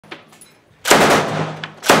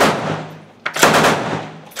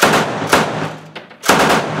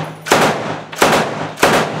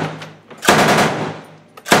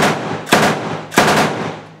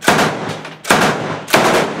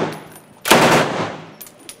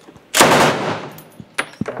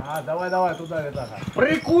А, давай туда, ребята.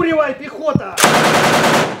 Прикуривай, пехота!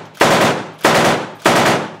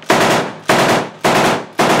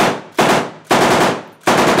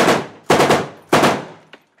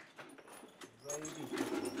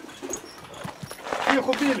 Их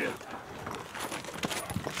убили.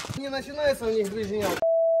 Не начинается у них движение.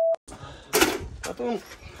 Потом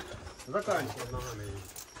заканчиваем.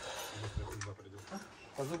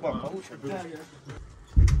 По зубам получим.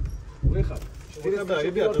 Выход. Да,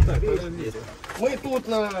 ребята, так, подождите. Мы тут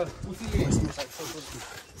на усилении.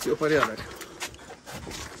 Все порядок.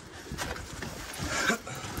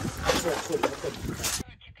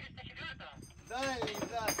 Дальний,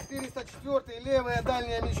 да, 404 левые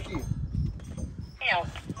дальние мешки. Принял.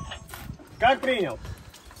 Как принял?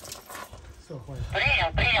 Все,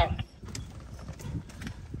 принял.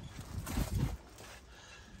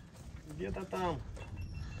 Где-то там.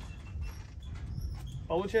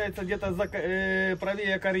 Получается, где-то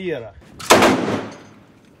правее карьера.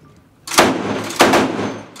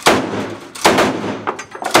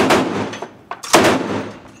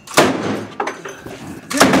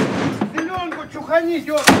 Зеленку чухани,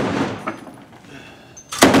 идет.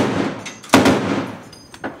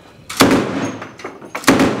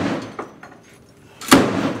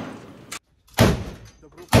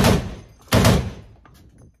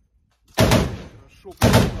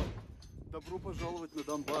 Добро пожаловать на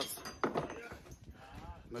Донбасс.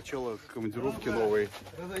 Начало командировки новой.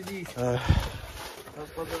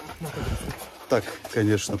 Так,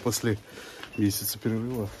 конечно, после месяца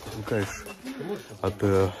перерыва кайф от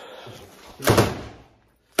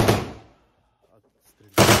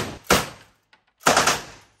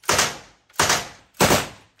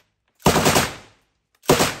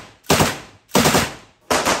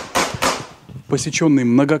посеченные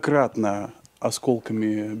многократно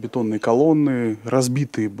осколками бетонной колонны,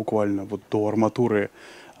 разбитые буквально вот до арматуры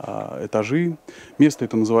этажи. Место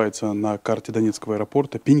это называется на карте Донецкого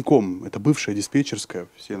аэропорта Пеньком. Это бывшая диспетчерская.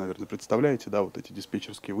 Все, наверное, представляете, да, вот эти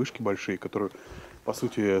диспетчерские вышки большие, которые, по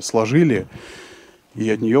сути, сложили. И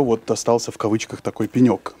от нее вот остался в кавычках такой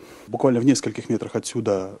пенек. Буквально в нескольких метрах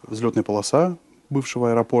отсюда взлетная полоса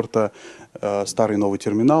бывшего аэропорта, старые новые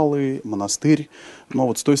терминалы, монастырь. Но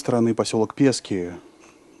вот с той стороны поселок Пески,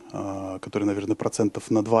 которые, наверное,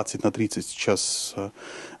 процентов на 20, на 30 сейчас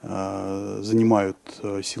занимают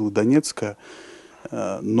силы Донецка.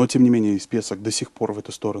 Но, тем не менее, из Песок до сих пор в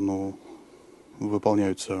эту сторону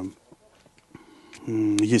выполняются,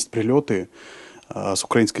 есть прилеты с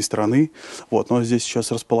украинской стороны. Вот. Но здесь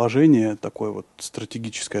сейчас расположение, такое вот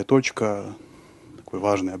стратегическая точка, такой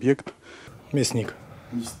важный объект. Мясник.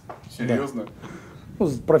 Серьезно? Да. Ну,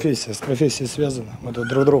 с профессией связано. Мы тут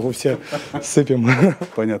друг другу все сыпем.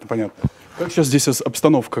 Понятно, понятно. Как сейчас здесь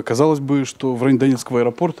обстановка? Казалось бы, что в районе Донецкого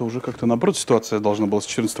аэропорта уже как-то наоборот ситуация должна была с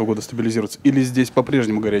 2014 года стабилизироваться. Или здесь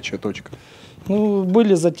по-прежнему горячая точка? Ну,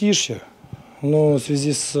 были затишья, но в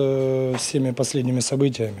связи с всеми последними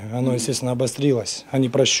событиями оно, естественно, обострилось. Они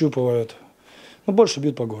прощупывают. Но больше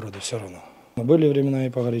бьют по городу все равно. Были времена и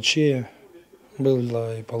погорячее,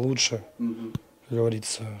 было и получше, как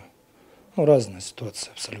говорится. Ну, разная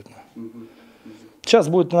ситуация абсолютно. Сейчас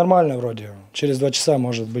будет нормально вроде. Через 2 часа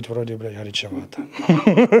может быть вроде, блядь, горячевато.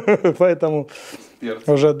 Поэтому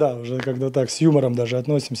уже, да, уже когда так с юмором даже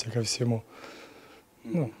относимся ко всему.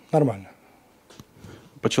 Ну, нормально.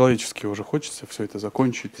 По-человечески уже хочется все это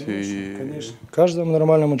закончить. Конечно, конечно. Каждому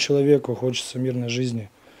нормальному человеку хочется мирной жизни.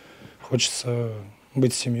 Хочется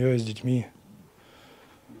быть с семьей, с детьми.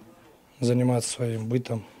 Заниматься своим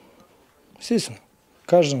бытом. Естественно.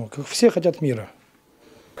 Каждому. Все хотят мира.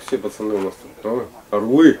 Все пацаны у нас тут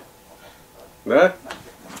орлы, да?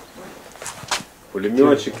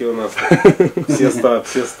 Пулеметчики у нас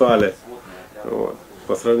все стали. Вот.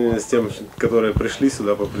 По сравнению с тем, которые пришли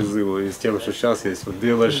сюда по призыву, и с тем, что сейчас есть, вот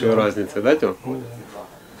 2 большие разницы, да, Тём?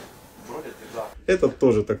 Этот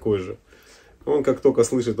тоже такой же. Он как только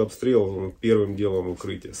слышит обстрел, он первым делом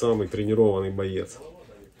укрытие. Самый тренированный боец.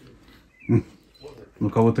 Ну,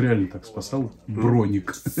 кого-то реально так спасал?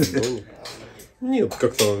 Броник. Броник? Нет,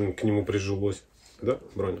 как-то к нему прижилось. Да,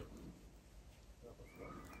 Броня?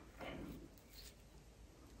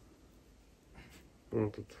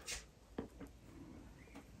 Вот тут.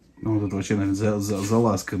 Ну, вот это вообще, наверное,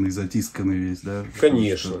 заласканный, затисканный весь, да?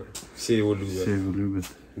 Конечно. Все его любят. Все его любят.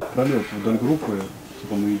 Пролет вдоль группы,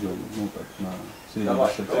 типа мы идем, ну так, на среднем.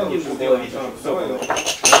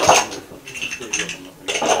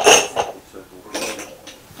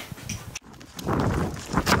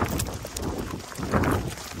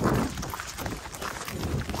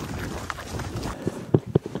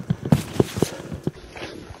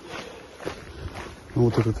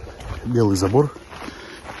 Вот этот белый забор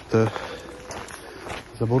Это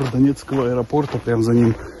забор Донецкого аэропорта, прямо за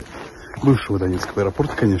ним бывшего Донецкого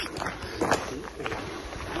аэропорта, конечно.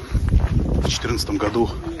 В 2014 году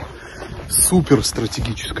в супер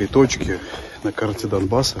стратегической точке на карте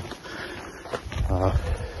Донбасса.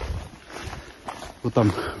 Вот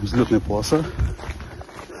там взлетная полоса.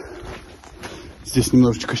 Здесь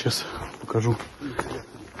немножечко сейчас покажу.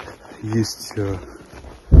 Есть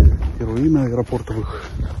руины аэропортовых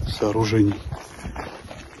сооружений.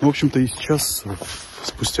 В общем-то и сейчас,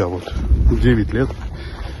 спустя вот 9 лет,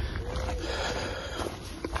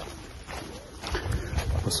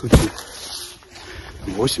 по сути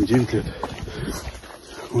 8-9 лет,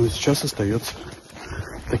 он сейчас остается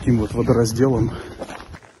таким вот водоразделом.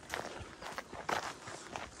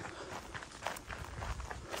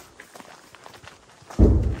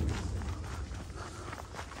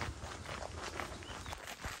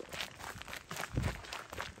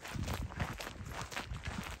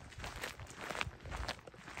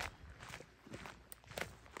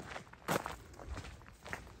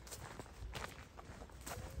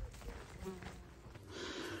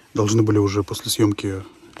 Должны были уже после съемки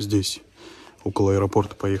здесь, около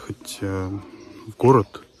аэропорта, поехать в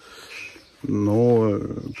город, но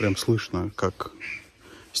прям слышно, как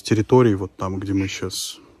с территории, вот там, где мы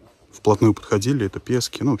сейчас вплотную подходили, это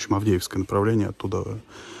Пески, ну, в общем, Авдеевское направление, оттуда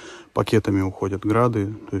пакетами уходят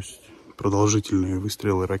грады, то есть продолжительные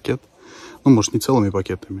выстрелы ракет. Ну, может, не целыми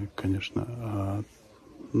пакетами, конечно,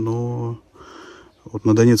 но вот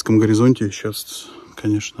на Донецком горизонте сейчас,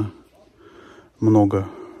 конечно, много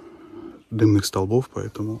дымных столбов,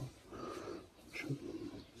 поэтому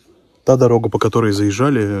та дорога, по которой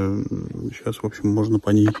заезжали, сейчас, в общем, можно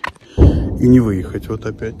по ней и не выехать. Вот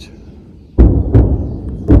опять.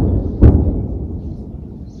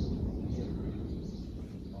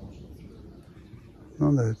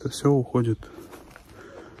 Ну да, это все уходит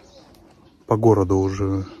по городу,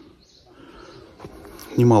 уже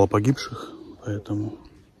немало погибших, поэтому...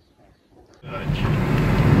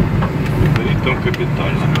 Горит там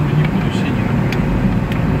капитально, не буду сидеть.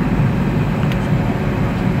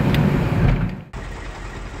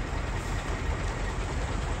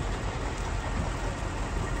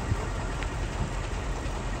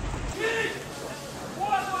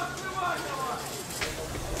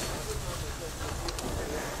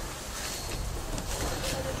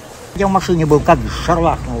 Я в машине был, как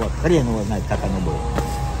шарвахнуло, хрен его знает, как оно было.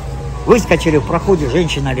 Выскочили в проходе,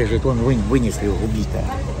 женщина лежит, он вынесли убитая.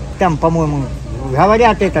 Там, по-моему,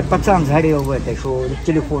 говорят, этот пацан сгорел в этой, что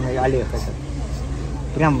телефон Олег этот.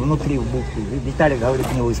 Прям внутри в бухте. Виталий, говорит,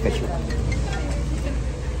 не выскочил.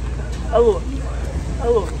 Алло,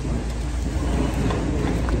 алло.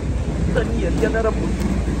 Да нет, я на работе.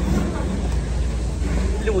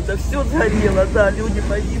 Люда, все сгорело, да, люди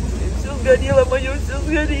погибли. Все сгорело, мое все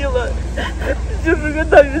сгорело. Все же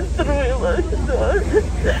годами строила, да.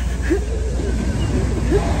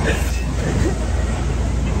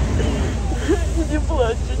 Не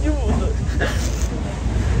плачь, не буду.